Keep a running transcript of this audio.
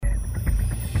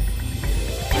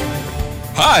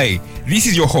Hi, this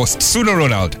is your host, Suno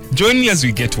Ronald. Join me as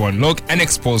we get to unlock and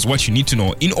expose what you need to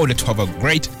know in order to have a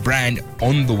great brand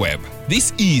on the web.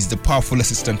 This is the Powerful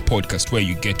Assistant podcast where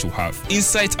you get to have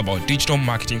insights about digital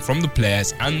marketing from the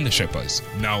players and the shapers.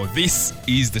 Now this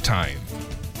is the time.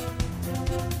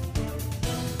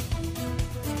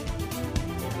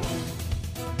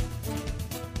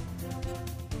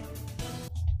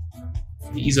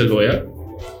 He is a lawyer,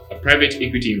 a private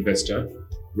equity investor,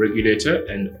 regulator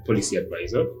and policy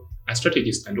advisor, a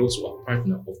strategist and also a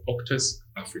partner of Octus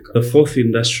Africa. The fourth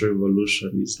industrial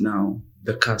revolution is now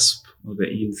the cusp of the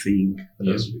in thing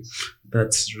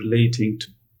that's relating to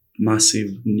massive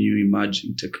new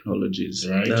emerging technologies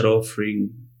that are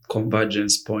offering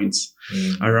convergence points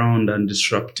around and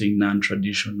disrupting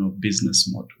non-traditional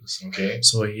business models. Okay.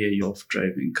 So here you're off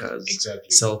driving cars,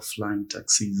 self-flying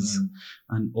taxis,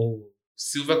 and all.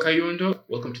 Silver Kayondo,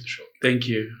 welcome to the show. Thank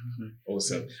you.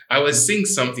 Awesome. I was seeing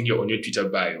something here on your Twitter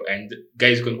bio, and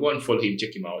guys, you can go and follow him,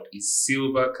 check him out. It's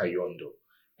Silver Kayondo.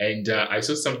 And I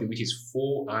saw something which is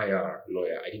 4IR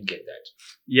lawyer. I didn't get that.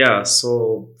 Yeah,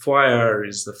 so 4IR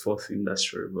is the fourth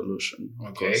industrial revolution.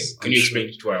 Okay. Can you explain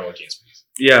it to our audience, please?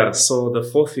 Yeah, so the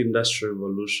fourth industrial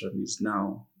revolution is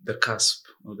now the cusp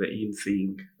of the in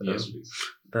thing.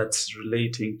 That's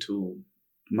relating to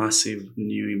massive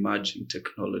new emerging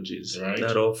technologies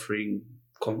that are offering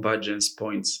convergence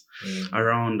points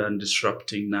around and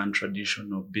disrupting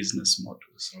non-traditional business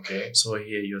models. Okay. So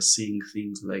here you're seeing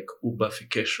things like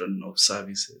Uberification of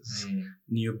services,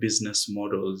 new business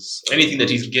models. Anything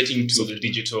that is getting to the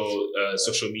digital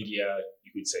social media,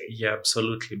 you could say. Yeah,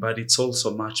 absolutely. But it's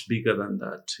also much bigger than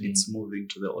that. It's moving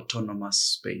to the autonomous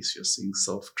space. You're seeing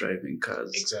self-driving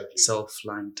cars,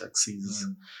 self-flying taxis,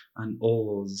 and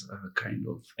all those kind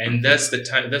of. And that's the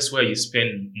time. That's where you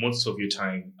spend most of your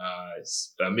time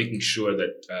making sure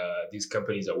that these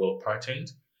companies are well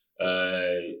patterned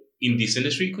in this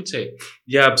industry, you could say.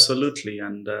 Yeah, absolutely.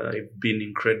 And I've been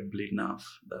incredibly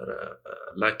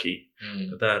lucky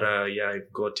that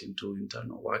I've got into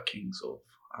internal workings of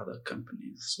other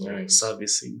companies, so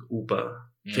servicing Uber,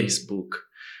 Facebook,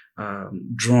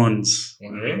 drones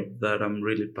that I'm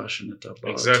really passionate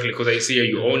about. Exactly, because I see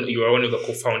you are one of the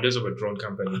co-founders of a drone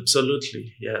company.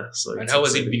 Absolutely, yeah. So and how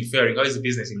has it been faring? How is the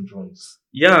business in drones?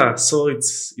 Yeah, so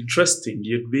it's interesting.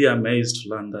 You'd be amazed to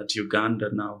learn that Uganda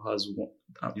now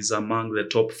is among the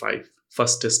top 5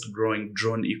 fastest growing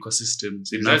drone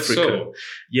ecosystems in Africa. So?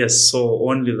 Yes, so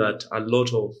only that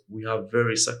we have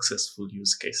very successful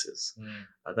use cases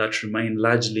that remain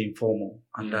largely informal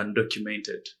and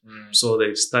undocumented. So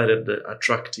they've started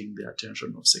attracting the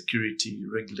attention of security,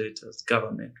 regulators,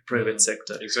 government, private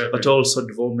sector, but also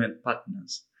development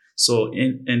partners. So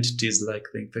entities like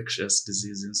the Infectious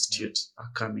Disease Institute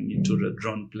are coming into the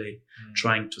drone play,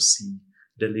 trying to see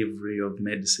delivery of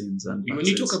medicines and when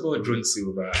you talk about drone,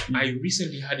 Silver, I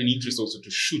recently had an interest also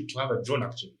to have a drone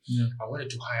actually. I wanted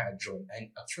to hire a drone, and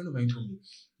a friend of mine told me,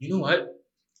 you know what?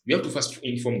 We have to first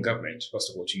inform government,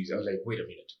 first of all, to use it. I was like, wait a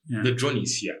minute. The drone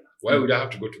is here. Why would I have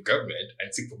to go to government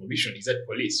and seek for permission? Is that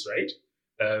police, right?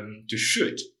 To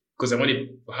shoot. Because I wanted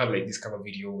to have like this cover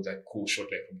video, that cool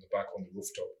shot like from the back on the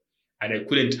rooftop. And I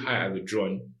couldn't hire the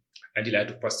drone until I had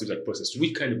to pass through that process,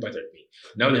 which kind of bothered me.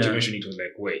 Now that you mentioned it, was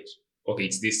like, wait, okay,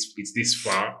 it's this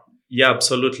far. Yeah,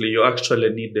 absolutely. You actually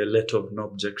need a letter of no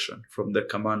objection from the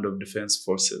Command of Defense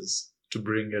Forces to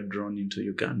bring a drone into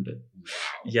Uganda. Wow.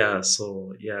 Yeah,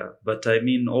 so but I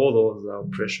mean, all those are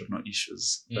operational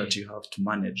issues that you have to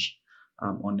manage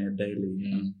on a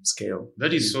daily scale.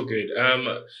 That is so good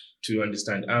to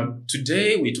understand.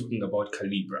 Today we're talking about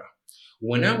Calibra.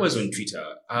 When I was on Twitter,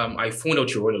 I found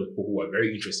out you're one of the people who are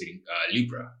very interested in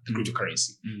Libra, the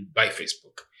cryptocurrency, by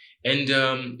Facebook.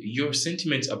 And your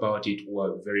sentiments about it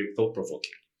were very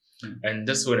thought-provoking. And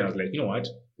that's when I was like, you know what?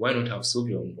 Why not have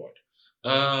Sylvia on board?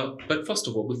 But first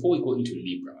of all, before we go into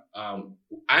Libra,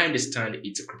 I understand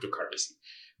it's a cryptocurrency.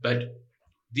 But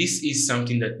this is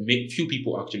something that few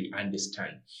people actually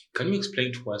understand. Can you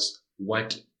explain to us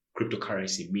what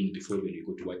cryptocurrency means before we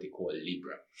go to what they call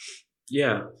Libra?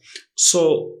 Yeah.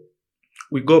 So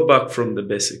we go back from the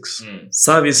basics.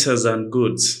 Services and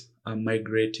goods are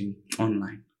migrating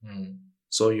online.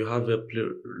 So you have a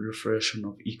proliferation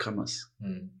of e-commerce.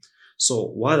 So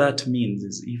what that means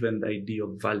is even the idea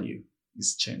of value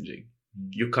is changing.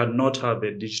 You cannot have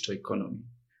a digital economy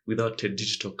without a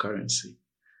digital currency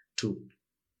to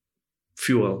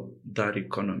fuel that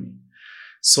economy.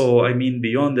 So, I mean,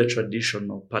 beyond the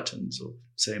traditional patterns of,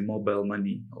 say, mobile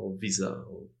money or Visa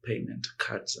or payment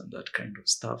cards and that kind of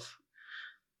stuff.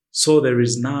 So there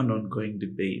is now an ongoing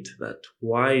debate that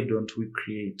why don't we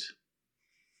create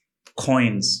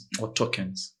coins or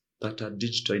tokens that are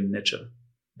digital in nature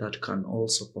that can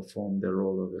also perform the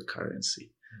role of a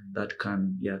currency. That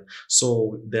can,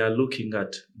 So they are looking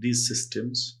at these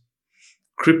systems.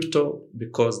 Crypto,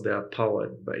 because they are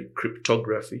powered by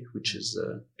cryptography, which is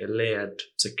a layered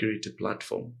security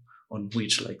platform on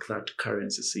which like that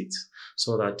currency sits,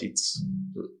 so that it's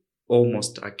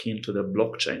almost akin to the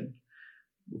blockchain.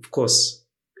 Of course,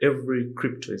 every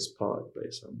crypto is powered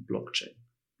by some blockchain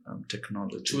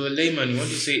technology. To a layman, you want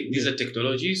to say these are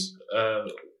technologies?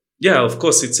 Of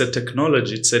course, it's a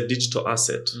technology. It's a digital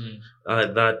asset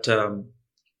that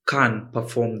can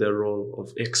perform the role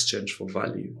of exchange for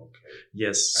value. Okay.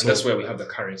 Yes. And that's where we have the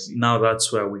currency. Now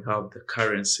that's where we have the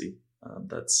currency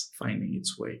that's finding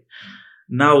its way.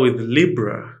 Now with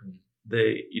Libra,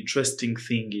 the interesting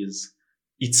thing is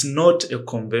it's not a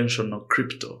conventional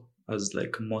crypto as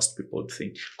like most people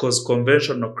think. Because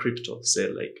conventional crypto, say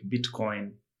like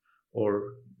Bitcoin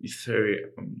or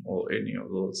Ethereum or any of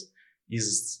those,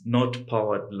 is not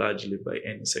powered largely by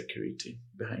any security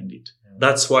behind it.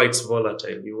 That's why it's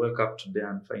volatile. You wake up today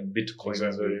and find Bitcoin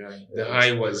is very high.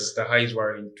 The highs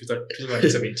were in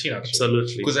 2017 actually.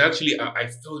 Absolutely. Because I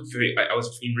felt I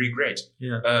was in regret.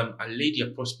 Yeah. A lady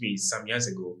approached me some years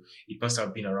ago. It must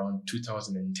have been around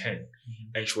 2010.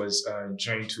 And she was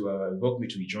trying to invoke me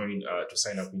to join, to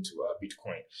sign up into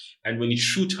Bitcoin. And when it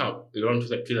shoot up around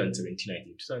 2017, I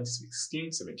think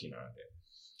 2016, 17 around there,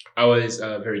 I was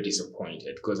very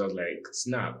disappointed because I was like,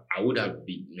 snap, I would have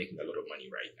been making a lot of money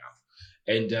right now.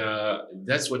 And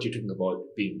that's what you're talking about,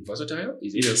 being versatile?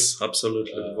 Is it? Yes,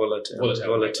 absolutely.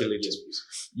 Volatility. Yes, please.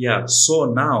 Yeah, so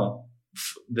now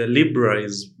the Libra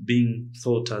is being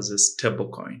thought as a stable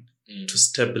coin to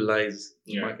stabilize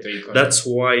the market. That's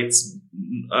why it's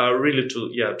really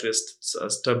to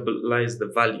stabilize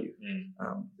the value.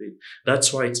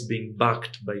 That's why it's being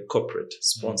backed by corporate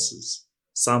sponsors.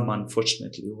 Some,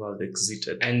 unfortunately, who have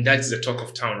exited. And that's the talk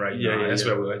of town right now. That's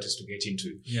where we want us to get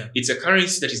into. Yeah. It's a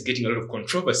currency that is getting a lot of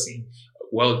controversy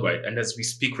worldwide. And as we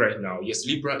speak right now, yes,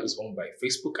 Libra is owned by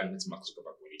Facebook, and that's Mark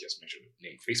Zuckerberg when he just mentioned the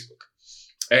name Facebook.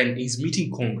 And he's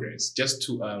meeting Congress just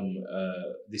to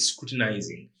the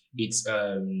scrutinizing its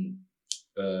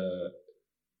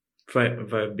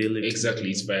viability.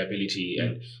 Exactly, its viability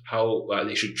and how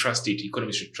they should trust it,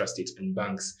 economies should trust it, and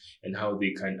banks, and how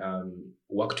they can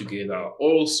work together.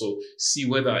 Also, see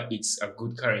whether it's a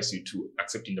good currency to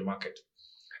accept in the market.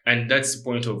 And that's the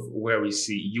point of where we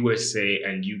see USA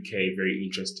and UK very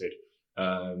interested,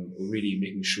 really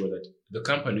making sure that the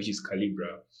company, which is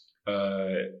Calibra,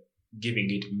 giving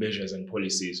it measures and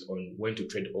policies on when to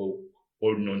trade or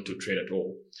not to trade at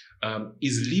all.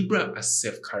 Is Libra a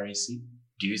safe currency?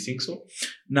 Do you think so?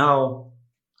 Now,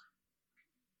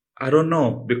 I don't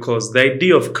know, because the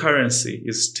idea of currency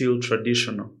is still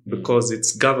traditional because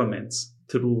it's governments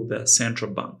through the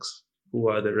central banks who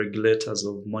are the regulators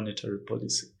of monetary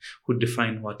policy who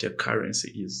define what a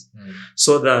currency is.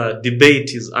 So the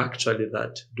debate is actually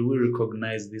that, do we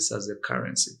recognize this as a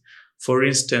currency? For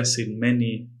instance, in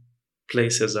many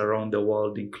places around the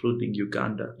world, including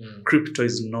Uganda, crypto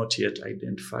is not yet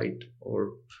identified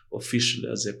or officially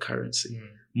as a currency.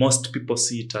 Most people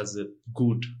see it as a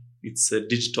good. It's a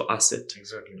digital asset,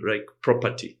 like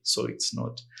property. So it's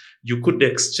not. You could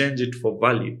exchange it for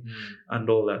value and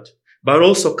all that. But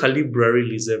also Calibra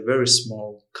really is a very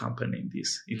small company in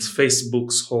this. It's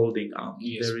Facebook's holding arm.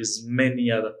 Yes. There is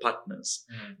many other partners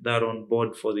that are on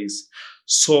board for this.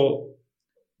 So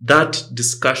that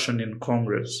discussion in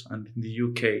Congress and in the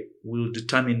UK will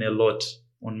determine a lot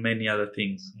on many other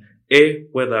things.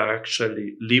 Whether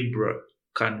actually Libra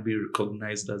can be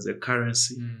recognized as a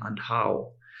currency and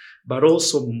how. But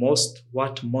also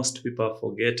what most people are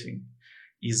forgetting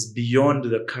is beyond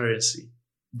the currency,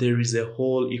 there is a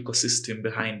whole ecosystem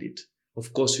behind it.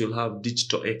 Of course, you'll have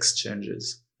digital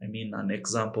exchanges. I mean, an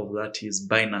example of that is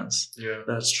Binance.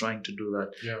 That's trying to do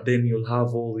that. Then you'll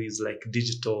have all these like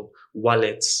digital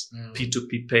wallets,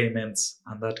 P2P payments,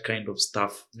 and that kind of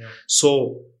stuff.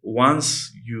 So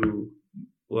once you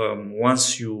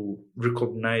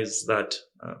recognize that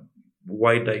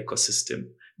wider ecosystem,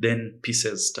 then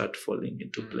pieces start falling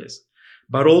into place.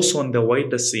 But also on the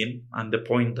wider scene, and the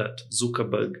point that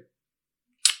Zuckerberg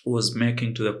was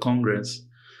making to the Congress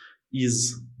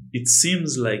is, it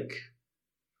seems like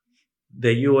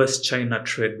the US-China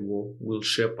trade war will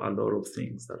shape a lot of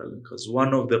things because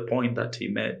one of the points that he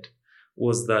made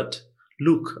was that,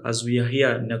 look, as we are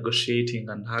here negotiating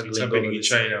and haggling over this,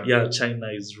 China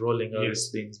is rolling out these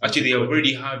things. Actually, they're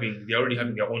already having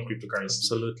their own cryptocurrency.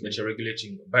 Absolutely. That you're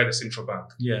regulating by the central bank.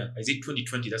 Yeah. Is it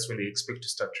 2020? That's when they expect to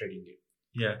start trading it.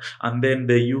 Yeah. And then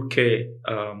the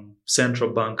UK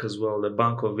central bank as well, the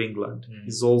Bank of England,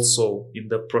 is also in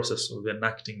the process of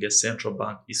enacting a central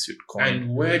bank issued coin.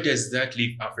 And where does that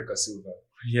leave Africa, Silver?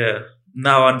 Yeah.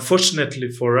 Now, unfortunately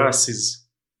for us,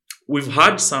 we've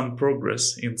had some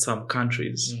progress in some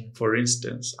countries. For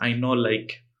instance, I know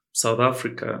like South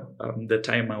Africa, the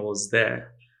time I was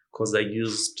there, because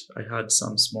I had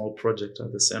some small project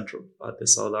at the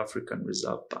South African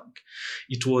Reserve Bank.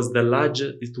 It was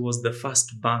the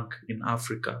first bank in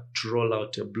Africa to roll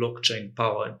out a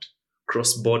blockchain-powered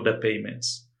cross-border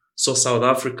payments. So South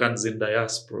Africans in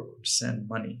diaspora could send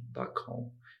money back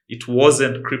home. It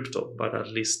wasn't crypto, but at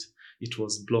least it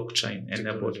was blockchain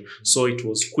enabled. So it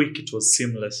was quick, it was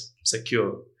seamless,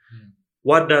 secure.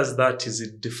 What does that is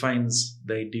it defines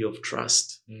the idea of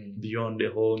trust beyond a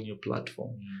whole new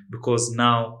platform. Because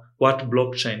now what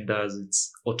blockchain does, it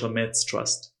automates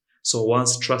trust. So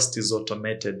once trust is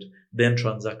automated, then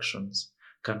transactions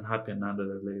can happen under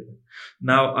the layer.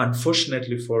 Now,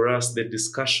 unfortunately for us, the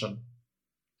discussion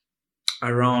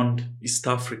around East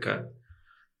Africa,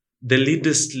 the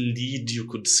latest lead you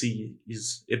could see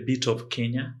is a bit of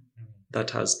Kenya that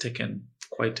has taken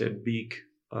quite a big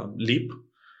leap,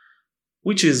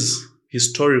 which is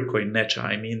historical in nature.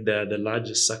 I mean, they're the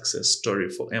largest success story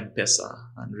for M-Pesa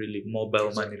and really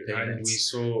mobile money payments. And we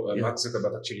saw Mark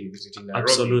Zuckerberg actually visiting Nairobi.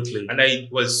 Absolutely. And I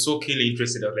was so keenly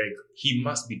interested. I was like, he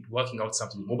must be working out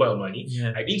something with mobile money.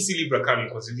 Yeah. I didn't see Libra coming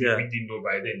because we didn't know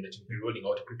by then that he would be rolling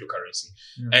out a cryptocurrency.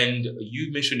 Yeah. And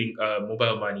you mentioning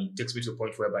mobile money takes me to a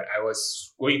point whereby I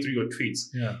was going through your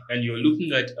tweets and you're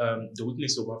looking at the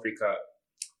weakness of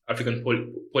African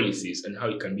policies and how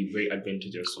it can be very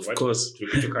advantageous to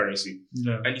cryptocurrency.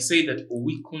 And you say that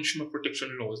weak consumer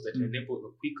protection laws that enable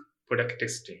a quick product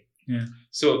testing.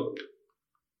 So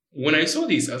when I saw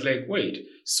this, I was like, wait,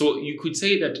 so you could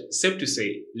say that, safe to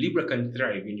say, Libra can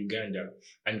thrive in Uganda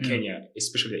and Kenya,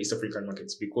 especially the East African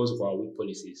markets, because of our weak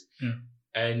policies.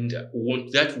 And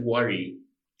won't that worry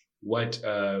what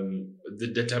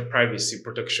the data privacy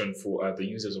protection for the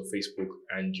users of Facebook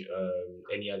and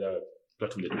any other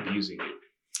platform that we're using?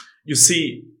 You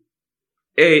see,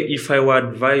 if I were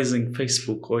advising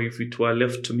Facebook or if it were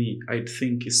left to me, I'd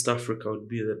think East Africa would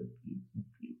be the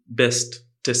best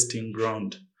testing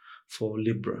ground for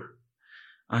Libra.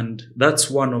 And that's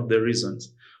one of the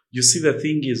reasons. You see, the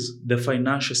thing is, the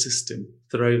financial system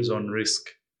thrives on risk.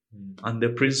 And the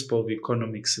principle of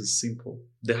economics is simple.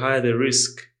 The higher the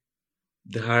risk,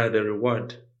 the higher the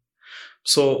reward.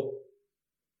 So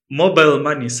mobile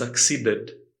money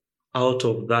succeeded out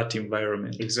of that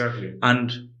environment. Exactly.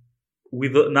 And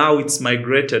now it's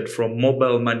migrated from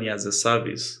mobile money as a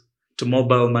service to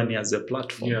mobile money as a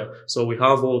platform. So we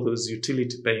have all those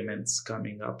utility payments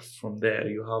coming up from there.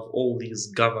 You have all these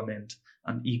government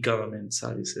and e-government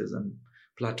services and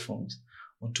platforms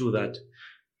onto that.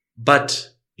 But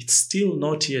it's still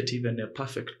not yet even a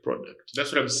perfect product.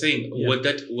 That's what I'm saying. What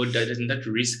doesn't that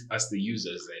risk us, the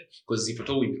users, then? Because if at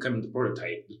all we become the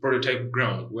prototype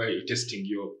ground where you're testing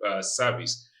your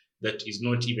service that is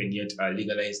not even yet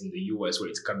legalized in the US where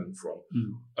it's coming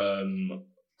from.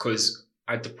 Because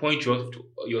at the point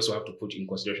you also have to put in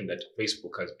consideration that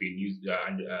Facebook has been used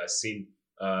and seen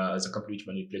as a company which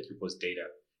manipulates people's data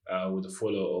with the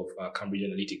follow of Cambridge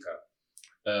Analytica.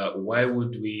 Why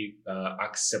would we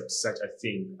accept such a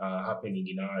thing happening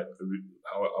in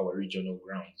our regional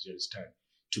grounds, you understand,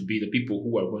 to be the people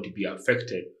who are going to be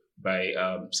affected by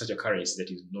such a currency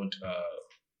that is not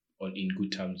in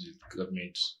good terms with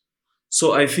government?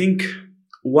 So I think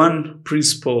one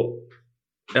principal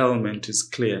element is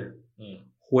clear.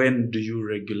 When do you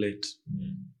regulate?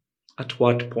 At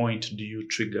what point do you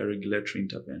trigger regulatory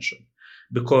intervention?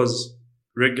 Because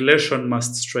regulation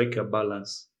must strike a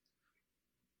balance.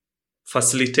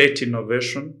 Facilitate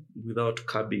innovation without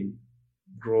curbing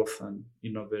growth and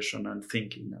innovation and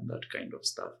thinking and that kind of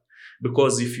stuff.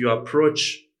 Because if you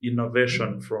approach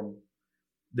innovation from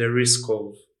the risk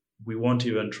of we won't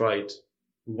even try it,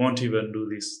 we won't even do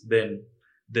this, then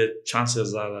the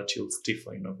chances are that you'll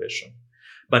stifle innovation.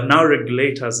 But now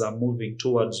regulators are moving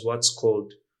towards what's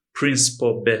called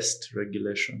principle-based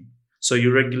regulation. So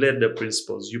you regulate the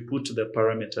principles, you put the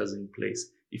parameters in place.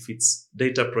 If it's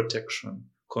data protection,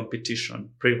 competition,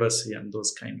 privacy, and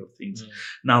those kind of things.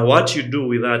 Now, what you do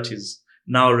with that is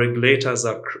now regulators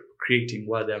are creating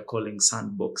what they are calling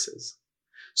sandboxes.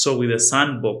 So with the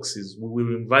sandboxes, we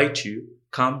will invite you,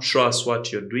 come show us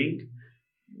what you're doing.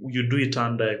 You do it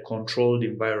under a controlled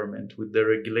environment with the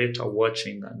regulator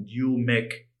watching, and you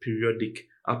make periodic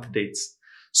updates.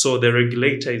 So the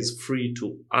regulator is free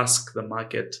to ask the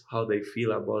market how they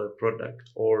feel about the product,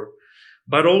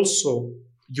 but also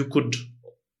you could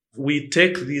we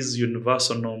take these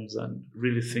universal norms and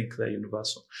really think they're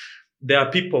universal. There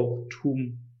are people to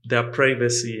whom their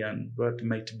privacy and what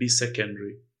might be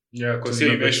secondary. Yeah, because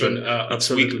here you mentioned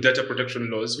weak data protection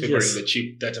laws favoring the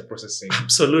cheap data processing.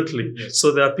 Absolutely. Yes.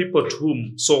 So there are people to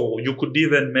whom, so you could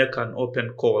even make an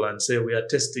open call and say, we are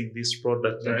testing this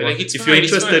product. Right. Like if you're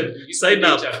interested, sign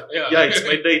up. Yeah. It's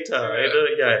my data.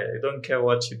 I don't care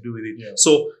what you do with it. Yeah.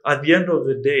 So at the end of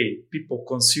the day,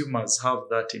 consumers have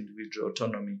that individual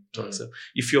autonomy to accept.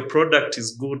 If your product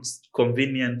is good,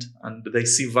 convenient, and they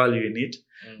see value in it,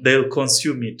 they'll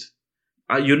consume it.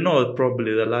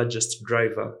 Probably the largest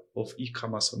driver of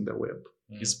e-commerce on the web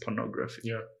is pornography.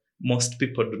 Yeah. Most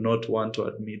people do not want to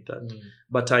admit that.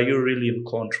 But are you really in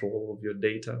control of your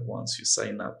data once you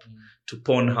sign up to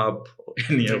Pornhub or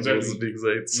any of those big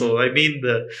sites? So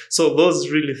so those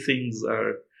really things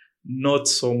are not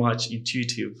so much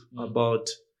intuitive about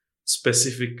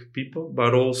specific people,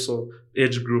 but also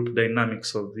age group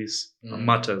dynamics of this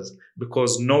matters,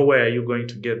 because nowhere are you going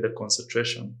to get the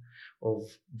concentration of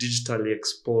digitally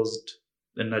exposed,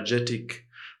 energetic,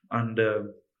 and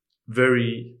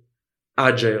very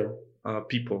agile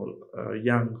people,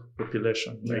 young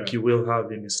population, like you will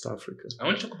have in East Africa. I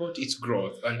want to talk about its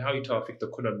growth and how it will affect the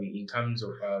economy in terms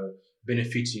of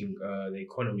benefiting the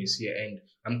economies here. And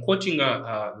I'm quoting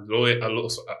a lawyer,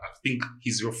 I think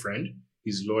he's your friend,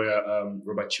 his lawyer,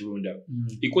 Robert Chirunda.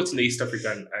 He quotes in the East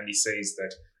African and he says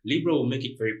that Libra will make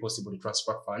it very possible to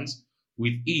transfer funds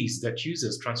with ease that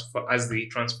users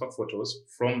transfer photos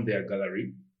from their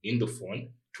gallery in the phone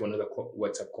to another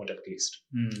WhatsApp contact list.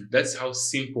 That's how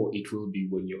simple it will be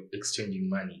when you're exchanging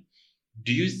money.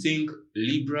 Do you think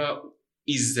Libra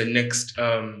is the next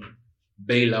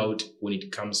bailout when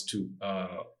it comes to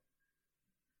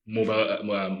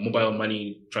mobile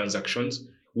money transactions?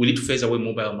 Will it phase away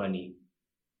mobile money?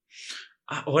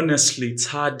 Honestly, it's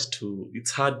hard to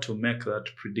make that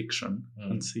prediction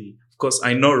and see. Of course,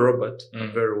 I know Robert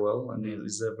very well, and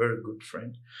he's a very good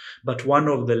friend. But one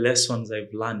of the lessons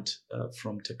I've learned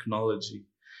from technology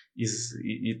is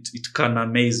it can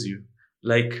amaze you.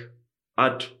 Like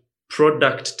at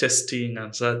product testing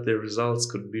and that, the results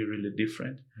could be really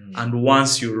different. And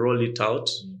once you roll it out,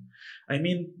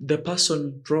 the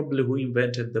person probably who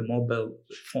invented the mobile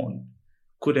phone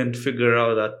couldn't figure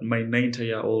out that my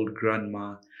 90-year-old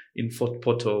grandma in Fort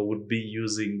Portal would be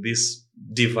using this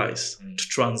device to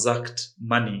transact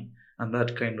money and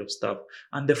that kind of stuff.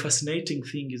 And the fascinating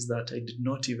thing is that I did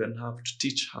not even have to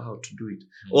teach her how to do it.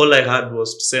 All I had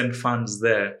was to send funds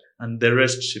there, and the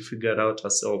rest she figured out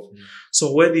herself.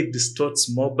 So whether it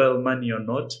distorts mobile money or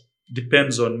not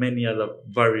depends on many other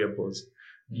variables.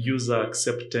 User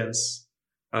acceptance,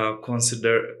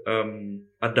 consider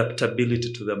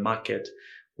adaptability to the market.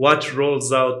 What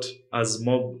rolls out as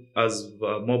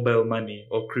mobile money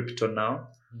or crypto now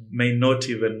may not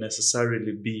even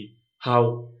necessarily be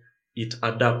how it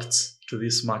adapts to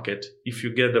this market, if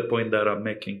you get the point that I'm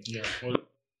making.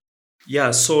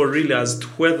 So really, as to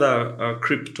whether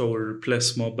crypto will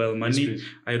replace mobile money,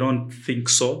 I don't think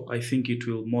so. I think it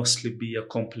will mostly be a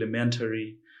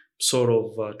complementary sort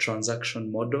of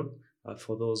transaction model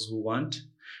for those who want.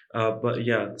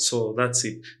 So that's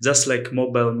it. Just like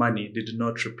mobile money did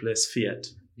not replace fiat.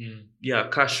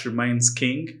 Cash remains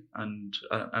king,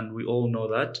 and we all know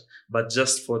that. But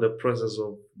just for the process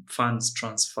of funds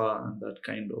transfer and that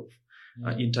kind of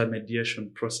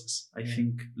intermediation process, I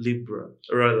think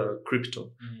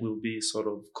crypto will be sort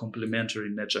of complementary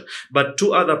in nature. But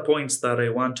two other points that I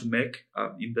want to make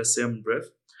in the same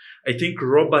breath. I think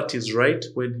Robert is right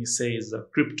when he says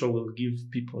that crypto will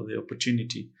give people the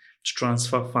opportunity to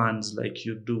transfer funds like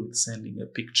you do with sending a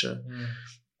picture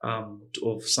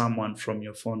of someone from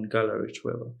your phone gallery to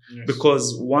whoever.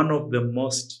 Because one of the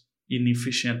most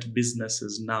inefficient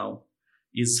businesses now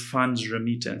is funds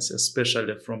remittance,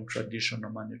 especially from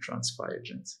traditional money transfer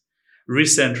agents.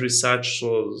 Recent research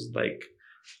shows like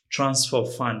transfer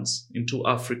funds into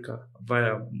Africa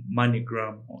via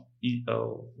MoneyGram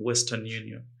or Western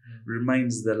Union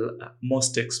remains the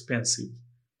most expensive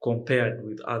compared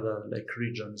with other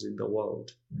regions in the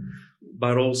world.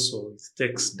 But also it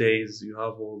takes days. You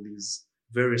have all these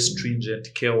very stringent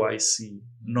KYC,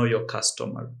 know your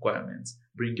customer requirements,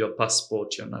 bring your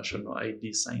passport, your national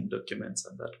ID, sign documents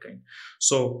and that kind.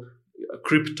 So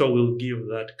crypto will give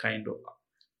that kind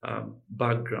of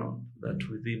background that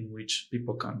within which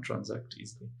people can transact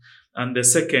easily. And the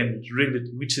second, really,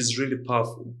 which is really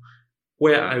powerful,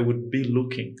 where I would be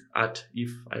looking at if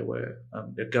I were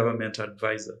a government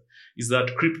advisor, is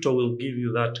that crypto will give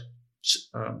you that.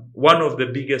 One of the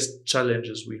biggest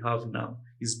challenges we have now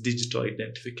is digital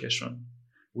identification.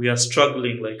 We are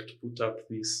struggling to put up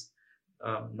this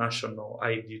national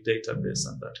ID database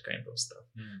and that kind of stuff.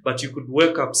 But you could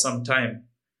wake up sometime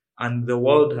and the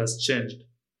world has changed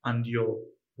and your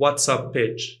WhatsApp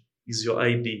page is your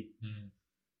ID.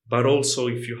 But also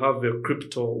if you have a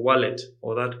crypto wallet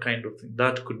or that kind of thing,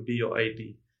 that could be your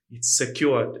ID. It's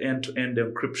secured end-to-end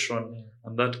encryption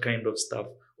and that kind of stuff.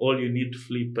 All you need to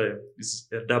flip is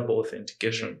a double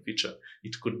authentication feature.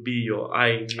 It could be your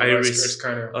iris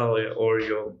or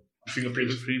your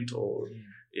fingerprint or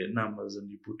numbers and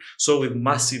you put. So with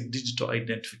massive digital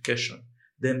identification,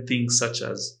 then things such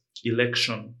as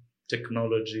election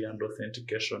technology and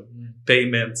authentication,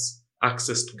 payments,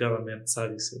 access to government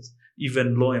services,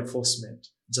 even law enforcement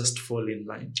just fall in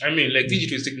line. I mean, like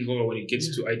digital is taking over when it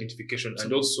gets to identification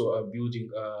and also building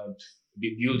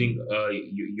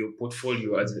your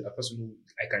portfolio as a person who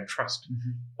I can trust.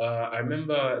 I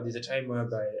remember there's a time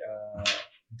whereby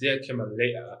there came a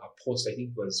post, I think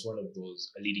it was one of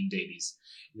those leading dailies,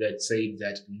 that said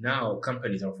that now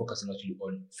companies are focusing actually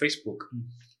on Facebook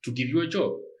to give you a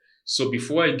job. So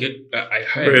before I get, I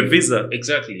hire a visa.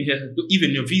 Exactly. Yeah.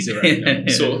 Even your visa right now.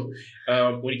 So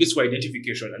when it gets to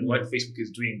identification and what Facebook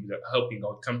is doing, helping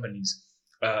out companies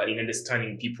in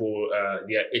understanding people,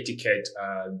 their etiquette,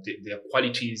 their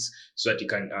qualities, so that you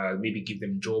can maybe give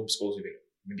them jobs, also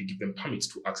maybe give them permits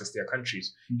to access their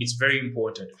countries. It's very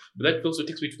important. But that also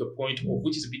takes me to the point of,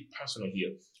 which is a bit personal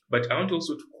here, but I want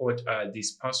also to quote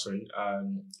this person.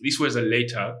 This was a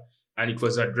letter and it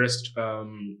was addressed,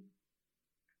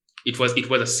 it was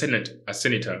a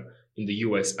senator in the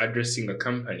US addressing a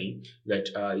company that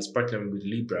is partnering with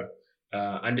Libra,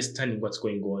 understanding what's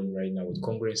going on right now with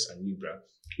Congress and Libra.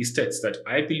 He states that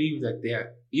I believe that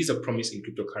there is a promise in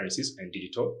cryptocurrencies and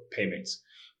digital payments,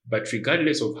 but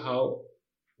regardless of how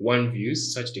one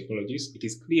views such technologies, it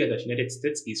is clear that the United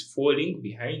States is falling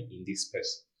behind in this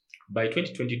space. By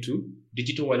 2022,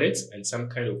 digital wallets and some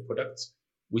kind of products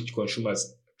which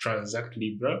consumers transact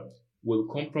Libra will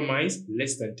comprise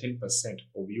less than 10%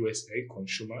 of USA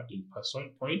consumer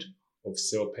in-person point of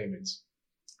sale payments.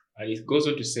 And it goes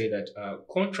on to say that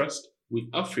contrast with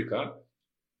Africa,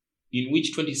 in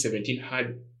which 2017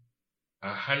 had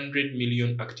 100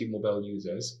 million active mobile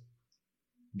users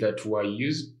that were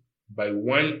used by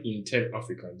 1 in 10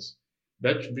 Africans.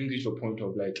 That brings you to a point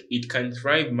of like, it can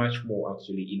thrive much more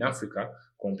actually in Africa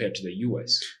compared to the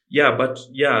US. Yeah, but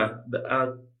there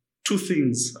are two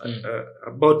things,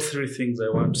 about 3 things I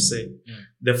want to say.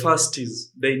 The first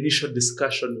is the initial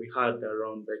discussion we had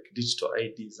around like digital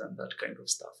IDs and that kind of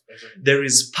stuff. There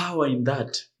is power in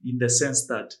that, in the sense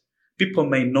that people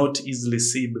may not easily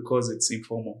see because it's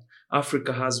informal.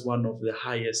 Africa has one of the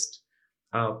highest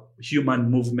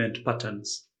human movement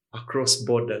patterns across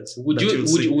borders. Would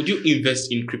you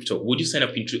invest in crypto? Would you sign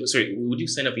up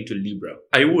into Libra?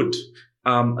 I would.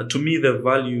 To me, the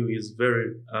value is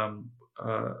very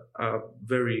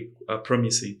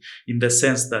promising, in the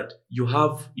sense that you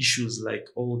have issues like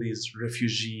all these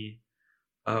refugee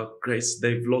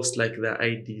they've lost like their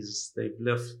IDs, they've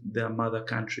left their mother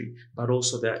country, but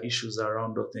also there are issues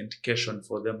around authentication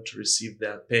for them to receive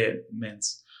their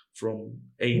payments from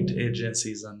aid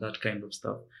agencies and that kind of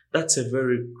stuff. That's a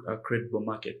very credible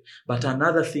market. But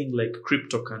another thing like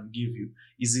crypto can give you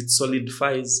is it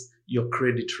solidifies your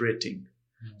credit rating.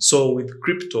 So with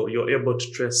crypto, you're able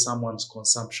to trace someone's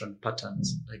consumption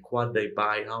patterns, like what they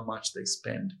buy, how much they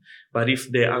spend. But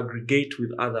if they aggregate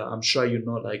with other, I'm sure you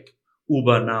know, like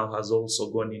Uber now has also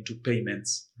gone into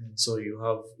payments. So you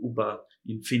have Uber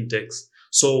in fintechs.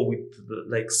 So with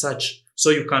so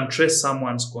you can trace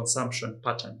someone's consumption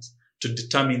patterns to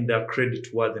determine their credit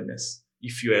worthiness.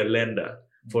 If you're a lender,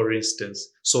 for instance.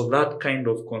 So that kind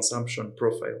of consumption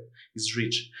profile is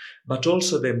rich. But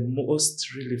also the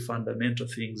most really fundamental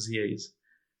things here is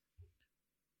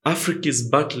Africa is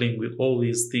battling with all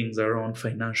these things around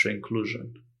financial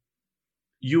inclusion.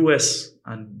 US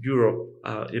and Europe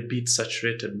are a bit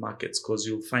saturated markets because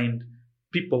you'll find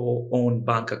people who own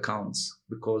bank accounts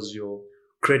because your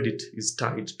credit is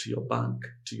tied to your bank,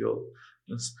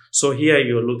 so here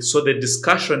so the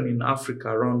discussion in Africa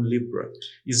around Libra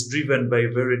is driven by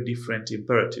very different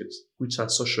imperatives, which are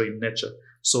social in nature.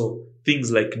 So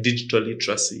things like digital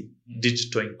literacy,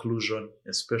 digital inclusion,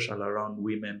 especially around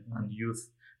women and youth,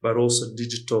 but also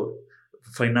digital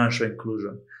financial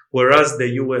inclusion. Whereas the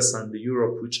US and the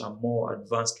Europe, which are more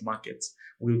advanced markets,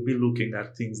 will be looking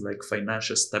at things like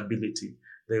financial stability.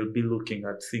 They'll be looking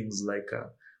at things like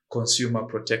consumer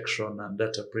protection and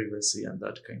data privacy and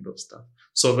that kind of stuff.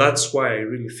 So that's why I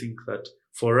really think that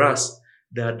for us,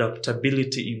 the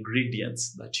adaptability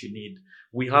ingredients that you need,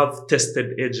 we have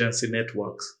tested agency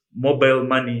networks. Mobile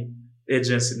money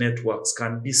agency networks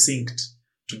can be synced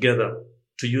together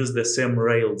to use the same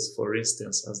rails, for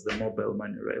instance, as the mobile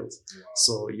money rails. Wow.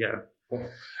 So yeah. Well,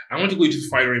 I want to go into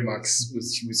final remarks with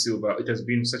Silver. It has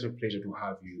been such a pleasure to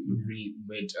have you. You really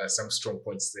made some strong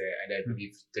points there, and I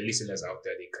believe the listeners out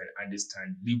there, they can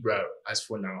understand Libra as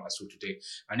for now, as for today,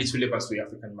 and its relevance to the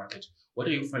African market. What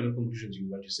are your final conclusions you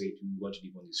want to say, you want to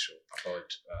leave on this show about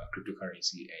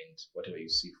cryptocurrency and whatever you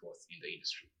see forth in the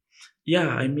industry? Yeah,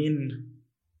 I mean,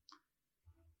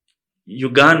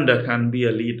 Uganda can be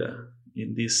a leader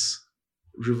in this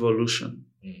revolution,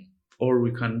 or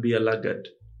we can be a laggard.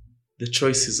 The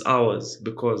choice is ours,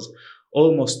 because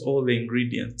almost all the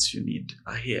ingredients you need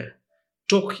are here.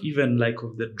 Talk even like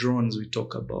of the drones we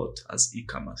talk about as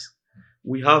e-commerce.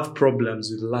 We have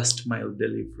problems with last mile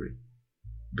delivery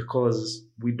because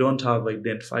we don't have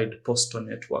identified postal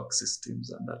network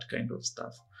systems and that kind of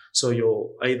stuff. So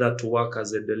you're either to work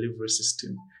as a delivery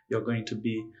system, you're going to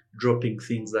be dropping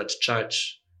things at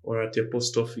church or at a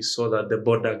post office so that the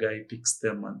border guy picks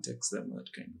them and takes them,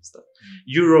 that kind of stuff.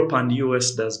 Europe and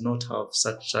US does not have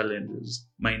such challenges,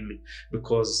 mainly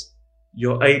because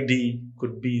your ID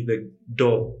could be the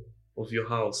door of your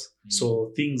house.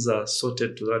 So things are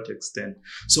sorted to that extent.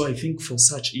 So I think for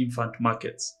such infant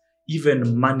markets,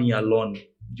 even money alone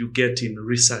you get in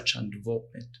research and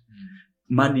development.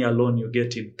 Money alone you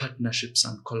get in partnerships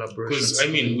and collaborations. Because, I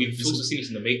mean, we've also seen it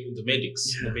in the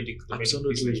medics. Yeah, the medic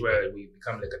absolutely. business, where we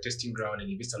become like a testing ground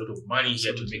and invest a lot of money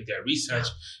here to make their research.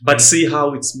 But see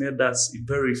how it's made us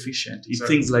very efficient in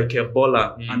things like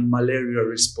Ebola and malaria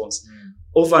response.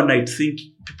 Overnight,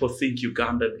 people think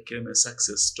Uganda became a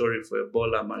success story for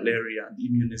Ebola, malaria, and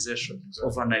immunization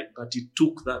overnight. But it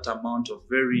took that amount of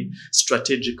very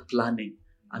strategic planning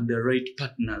and the right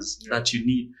partners that you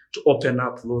need to open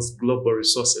up those global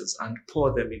resources and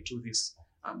pour them into this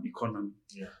economy.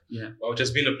 Well, it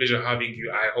has been a pleasure having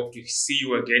you. I hope to see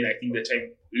you again. I think the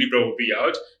time Libra will be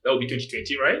out. That will be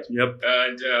 2020, right? Yep.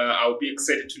 And I'll be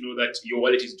excited to know that your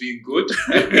wallet is doing good.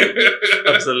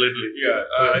 Absolutely.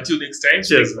 Until next time, cheers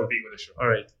thanks for being on the show. All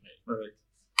right. All right.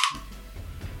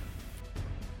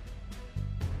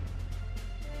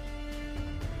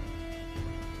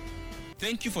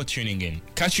 Thank you for tuning in.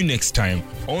 Catch you next time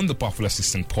on the Powerful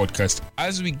Assistant podcast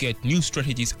as we get new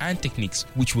strategies and techniques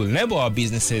which will enable our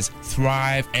businesses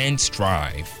thrive and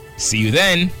strive. See you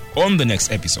then on the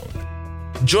next episode.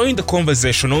 Join the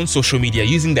conversation on social media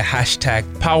using the hashtag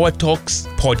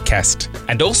PowerTalksPodcast.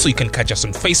 And also you can catch us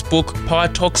on Facebook, Power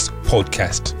Talks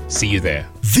Podcast. See you there.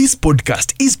 This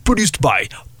podcast is produced by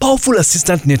Powerful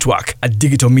Assistant Network, a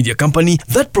digital media company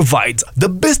that provides the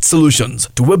best solutions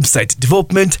to website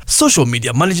development, social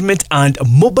media management, and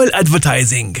mobile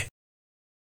advertising.